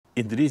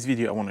In today's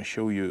video, I want to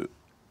show you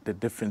the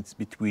difference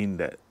between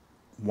the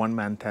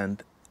one-man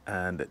tent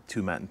and the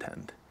two-man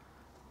tent,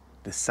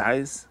 the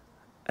size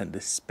and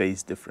the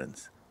space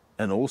difference.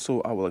 And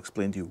also I will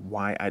explain to you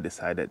why I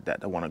decided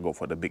that I want to go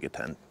for the bigger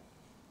tent.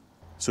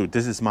 So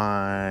this is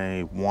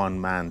my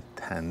one-man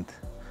tent,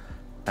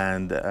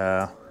 and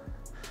we're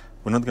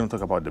not going to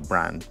talk about the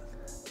brand,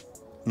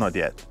 not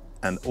yet.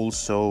 And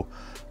also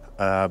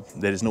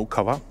there is no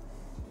cover.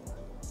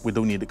 We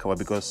don't need the cover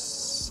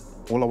because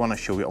all I want to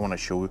show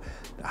you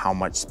how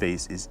much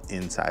space is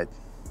inside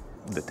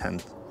the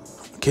tent.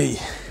 Okay,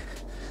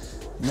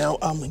 now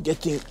I'm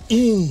getting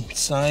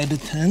inside the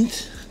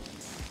tent,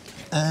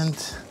 and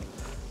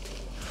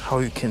how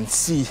you can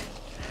see,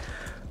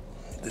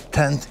 the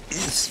tent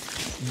is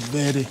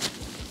very,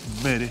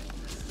 very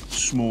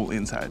small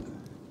inside.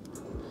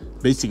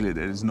 Basically,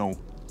 there is no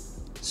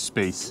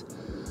space.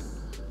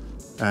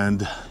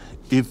 And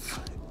if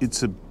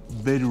it's a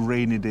very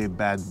rainy day,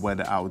 bad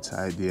weather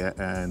outside there,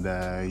 and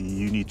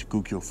you need to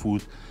cook your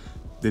food,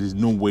 there is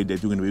no way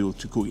that you're going to be able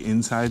to cook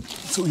inside.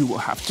 So you will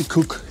have to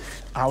cook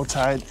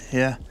outside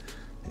here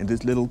in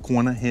this little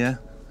corner here.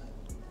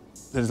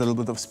 There's a little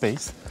bit of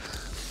space,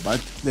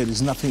 but there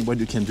is nothing what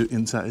you can do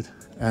inside.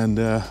 And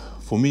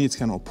for me, it's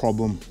kind of a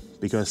problem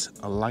because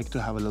I like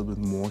to have a little bit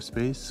more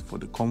space for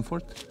the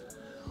comfort.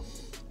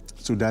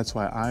 So that's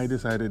why I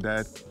decided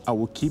that I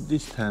will keep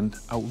this tent.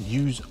 I will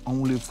use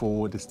only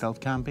for the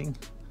stealth camping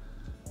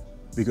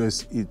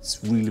because it's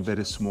really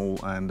very small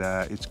and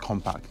it's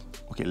compact.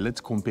 Okay,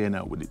 let's compare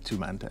now with the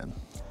two-man tent.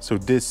 So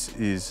this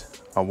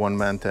is a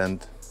one-man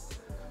tent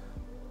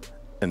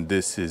and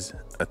this is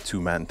a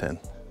two-man tent.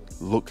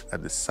 Look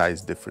at the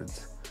size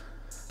difference.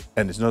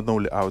 And it's not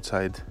only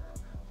outside,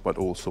 but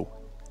also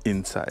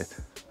inside.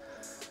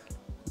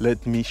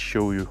 Let me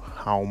show you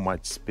how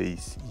much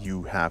space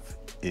you have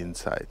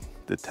inside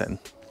the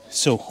tent.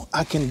 So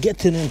I can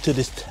get into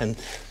this tent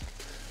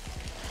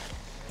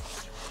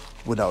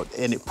without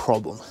any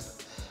problem.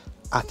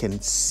 I can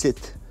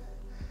sit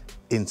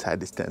inside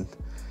this tent.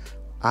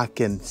 I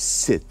can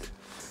sit.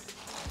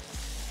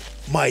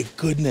 My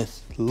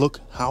goodness, look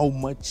how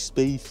much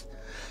space.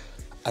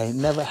 I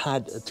never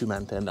had a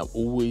two-man tent. I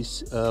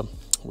always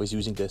was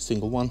using the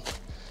single one,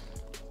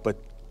 but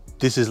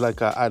this is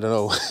like I don't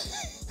know.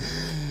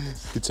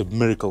 It's a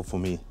miracle for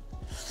me.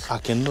 I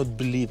cannot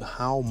believe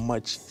how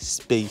much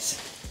space.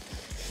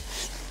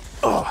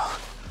 Oh,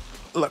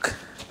 look.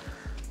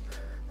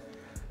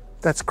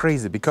 That's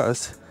crazy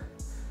because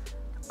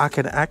I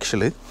can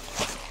actually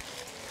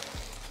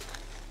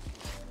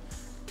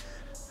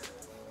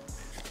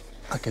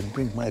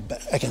bring my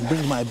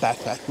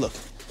backpack, look,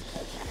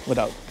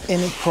 without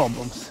any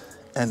problems.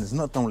 And it's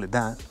not only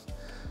that,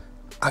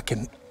 I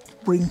can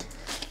bring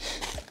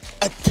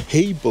a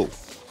table.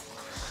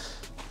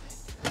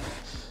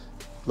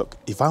 Look,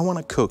 if I want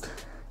to cook,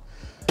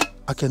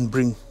 I can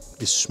bring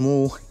this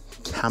small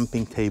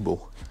camping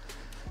table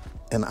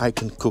and I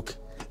can cook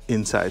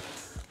inside.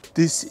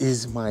 This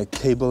is my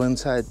table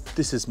inside.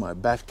 This is my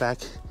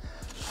backpack.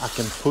 I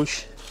can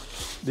push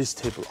this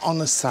table on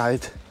the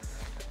side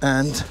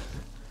and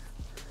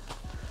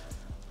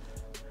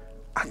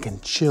I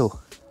can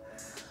chill.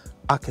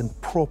 I can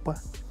proper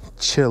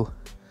chill.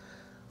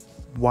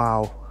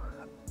 Wow,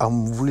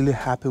 I'm really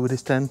happy with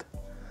this tent.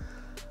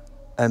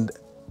 And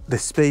the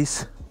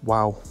space,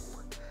 wow.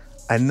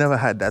 I never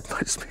had that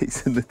much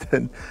space in the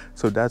tent.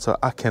 So that's why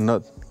I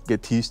cannot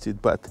get used to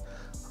it, but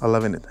I'm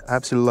loving it,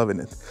 absolutely loving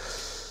it.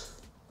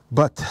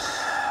 But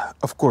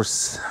of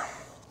course,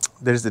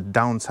 there's the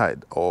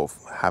downside of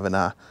having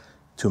a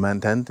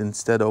two-man tent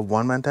instead of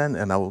one-man tent,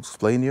 and I will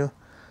explain you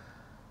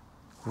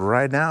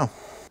right now.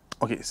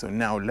 Okay, so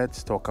now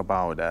let's talk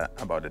about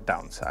the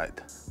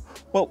downside.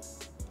 Well,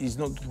 it's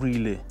not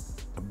really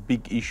a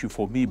big issue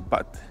for me,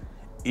 but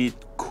it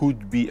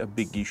could be a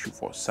big issue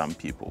for some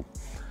people.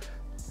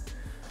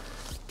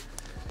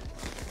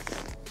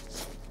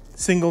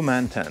 Single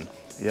man tent,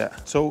 yeah.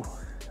 So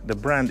the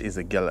brand is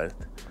a Gellert.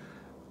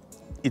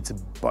 It's a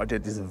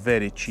budget, it's a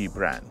very cheap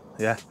brand,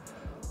 yeah.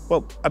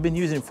 Well, I've been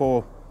using it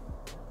for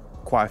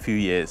quite a few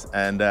years,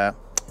 and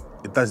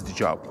it does the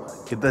job.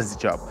 It does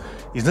the job.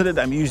 It's not that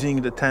I'm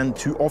using the tent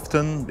too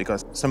often,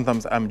 because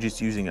sometimes I'm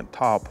just using a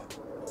top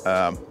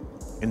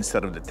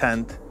instead of the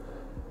tent.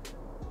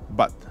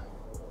 But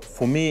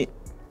for me,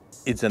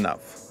 it's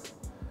enough.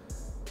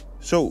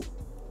 So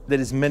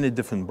there is many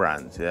different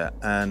brands, yeah,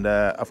 and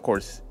of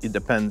course it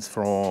depends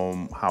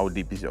from how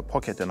deep is your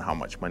pocket and how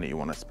much money you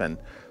want to spend.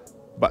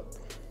 But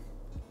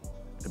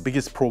the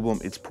biggest problem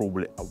is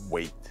probably a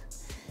weight.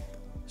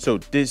 So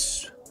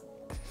this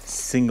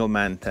single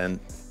man tent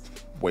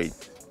weight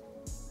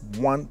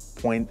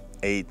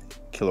 1.8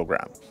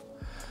 kilogram.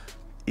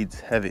 It's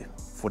heavy.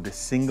 For the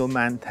single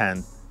man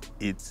tent,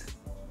 it's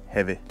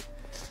heavy.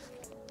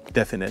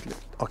 Definitely.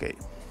 Okay,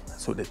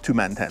 so the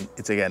two-man tent,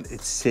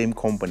 it's same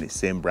company,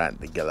 same brand,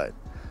 the Gellert.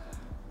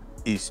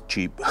 Is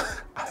cheap.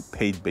 I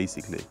paid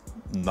basically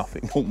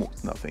nothing,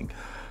 almost nothing.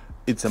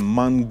 It's a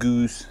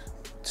Mongoose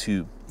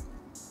 2.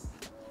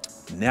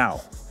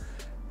 Now,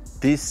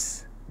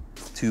 this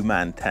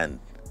two-man tent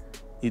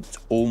it's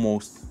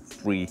almost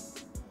 3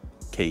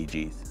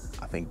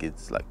 kgs. I think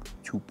it's like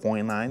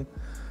 2.9.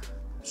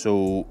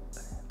 So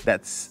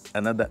that's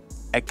another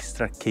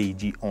extra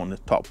kg on the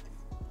top.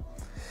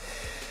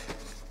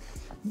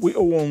 We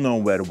all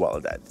know very well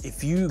that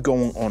if you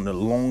go on the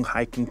long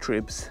hiking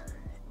trips,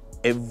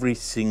 every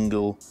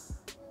single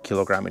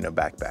kilogram in a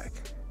backpack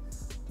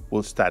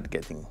will start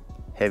getting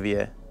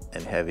heavier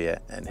and heavier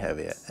and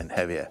heavier and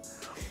heavier.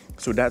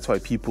 So that's why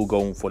people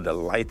go for the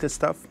lighter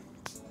stuff.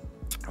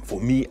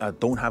 For me, I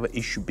don't have an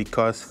issue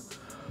because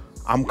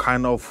I'm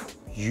kind of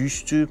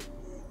used to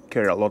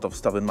carry a lot of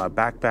stuff in my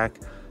backpack,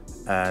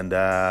 and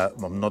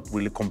I'm not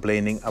really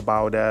complaining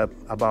about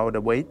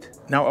the weight.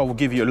 Now I will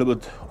give you a little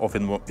bit of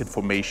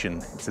information.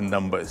 It's in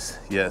numbers.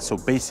 Yeah, so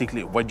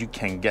basically what you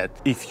can get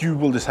if you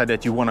will decide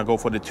that you want to go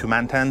for the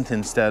 2-man tent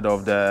instead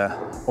of the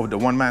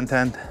 1-man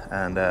tent.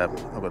 And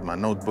I've got my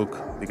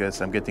notebook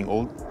because I'm getting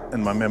old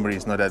and my memory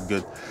is not that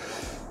good.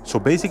 So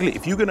basically,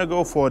 if you're gonna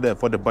go for the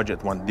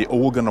budget one, they're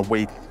all gonna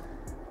weigh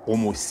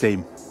almost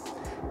same.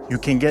 You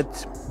can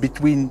get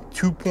between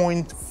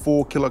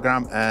 2.4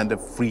 kilogram and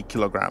 3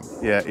 kilogram.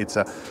 Yeah, it's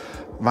a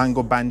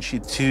Vango Banshee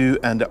 2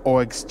 and the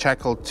OX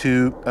Chacal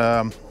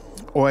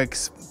 2,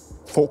 OX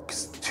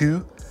Fox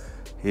 2.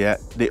 Yeah,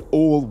 they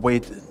all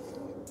weigh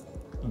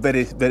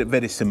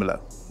very similar,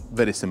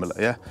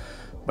 yeah.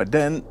 But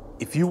then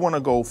if you want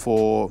to go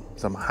for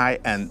some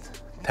high-end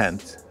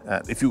tent,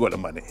 if you got the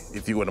money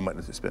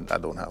to spend, I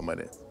don't have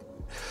money.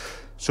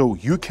 So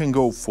you can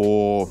go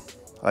for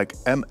like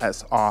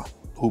MSR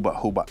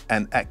Huba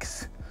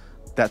NX.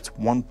 That's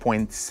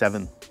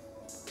 1.7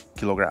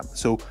 kilogram.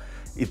 So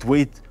it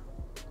weighed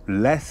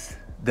less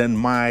than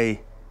my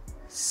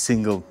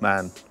single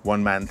man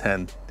 1-man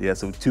tent. Yeah,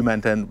 so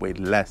 2-man tent weighed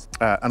less.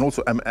 And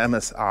also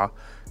MSR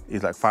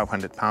is like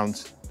 500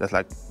 pounds. That's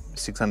like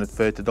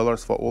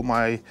 $630 for all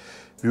my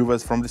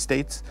viewers from the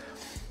States.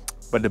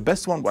 But the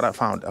best one, what I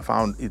found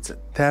it's a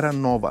Terra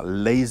Nova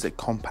Laser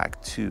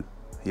Compact 2.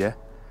 Yeah,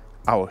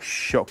 I was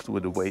shocked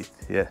with the weight.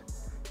 Yeah,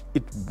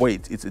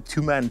 it's a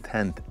 2-man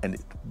tent and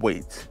it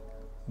weighs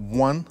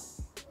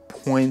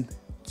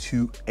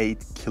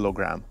 1.28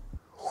 kilogram.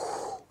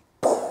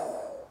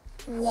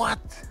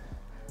 What?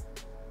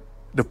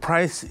 The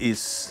price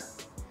is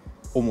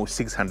almost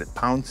 600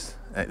 pounds.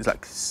 It's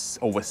like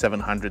over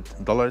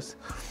 $700.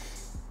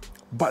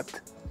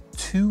 But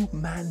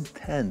 2-man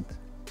tent,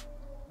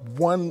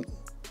 1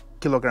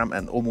 kilogram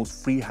and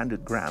almost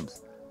 300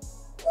 grams.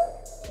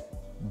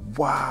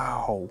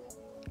 Wow,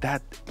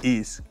 that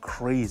is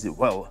crazy.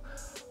 Well,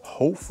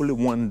 hopefully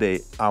one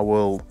day I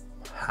will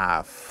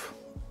have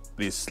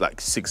this like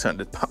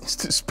 600 pounds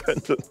to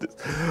spend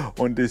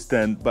on this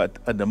tent. But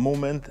at the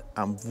moment,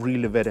 I'm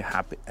really very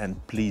happy and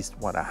pleased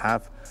what I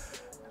have.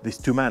 This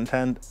 2-man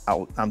tent,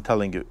 I'm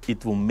telling you,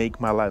 it will make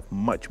my life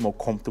much more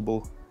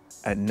comfortable.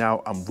 And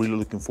now I'm really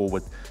looking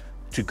forward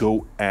to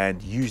go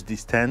and use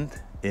this tent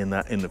in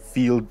a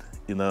field,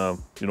 in a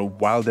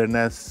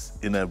wilderness,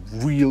 in a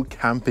real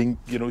camping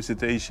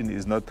situation.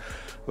 It's not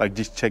like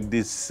just check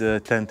this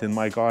tent in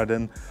my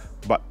garden.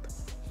 But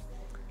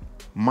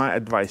my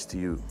advice to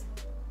you,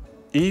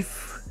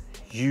 if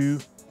you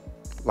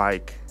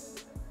like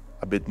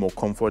a bit more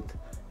comfort,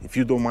 if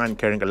you don't mind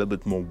carrying a little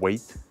bit more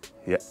weight,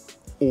 yeah,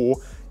 or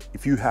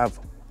if you have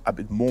a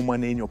bit more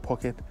money in your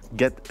pocket,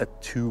 get a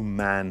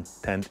 2-man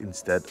tent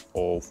instead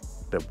of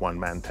the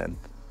 1-man tent,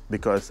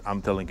 because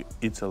I'm telling you,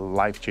 it's a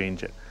life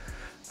changer,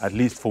 at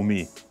least for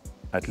me.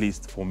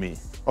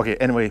 Okay,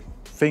 anyway,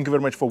 thank you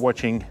very much for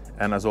watching,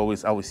 and as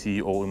always, I will see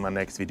you all in my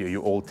next video.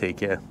 You all take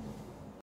care.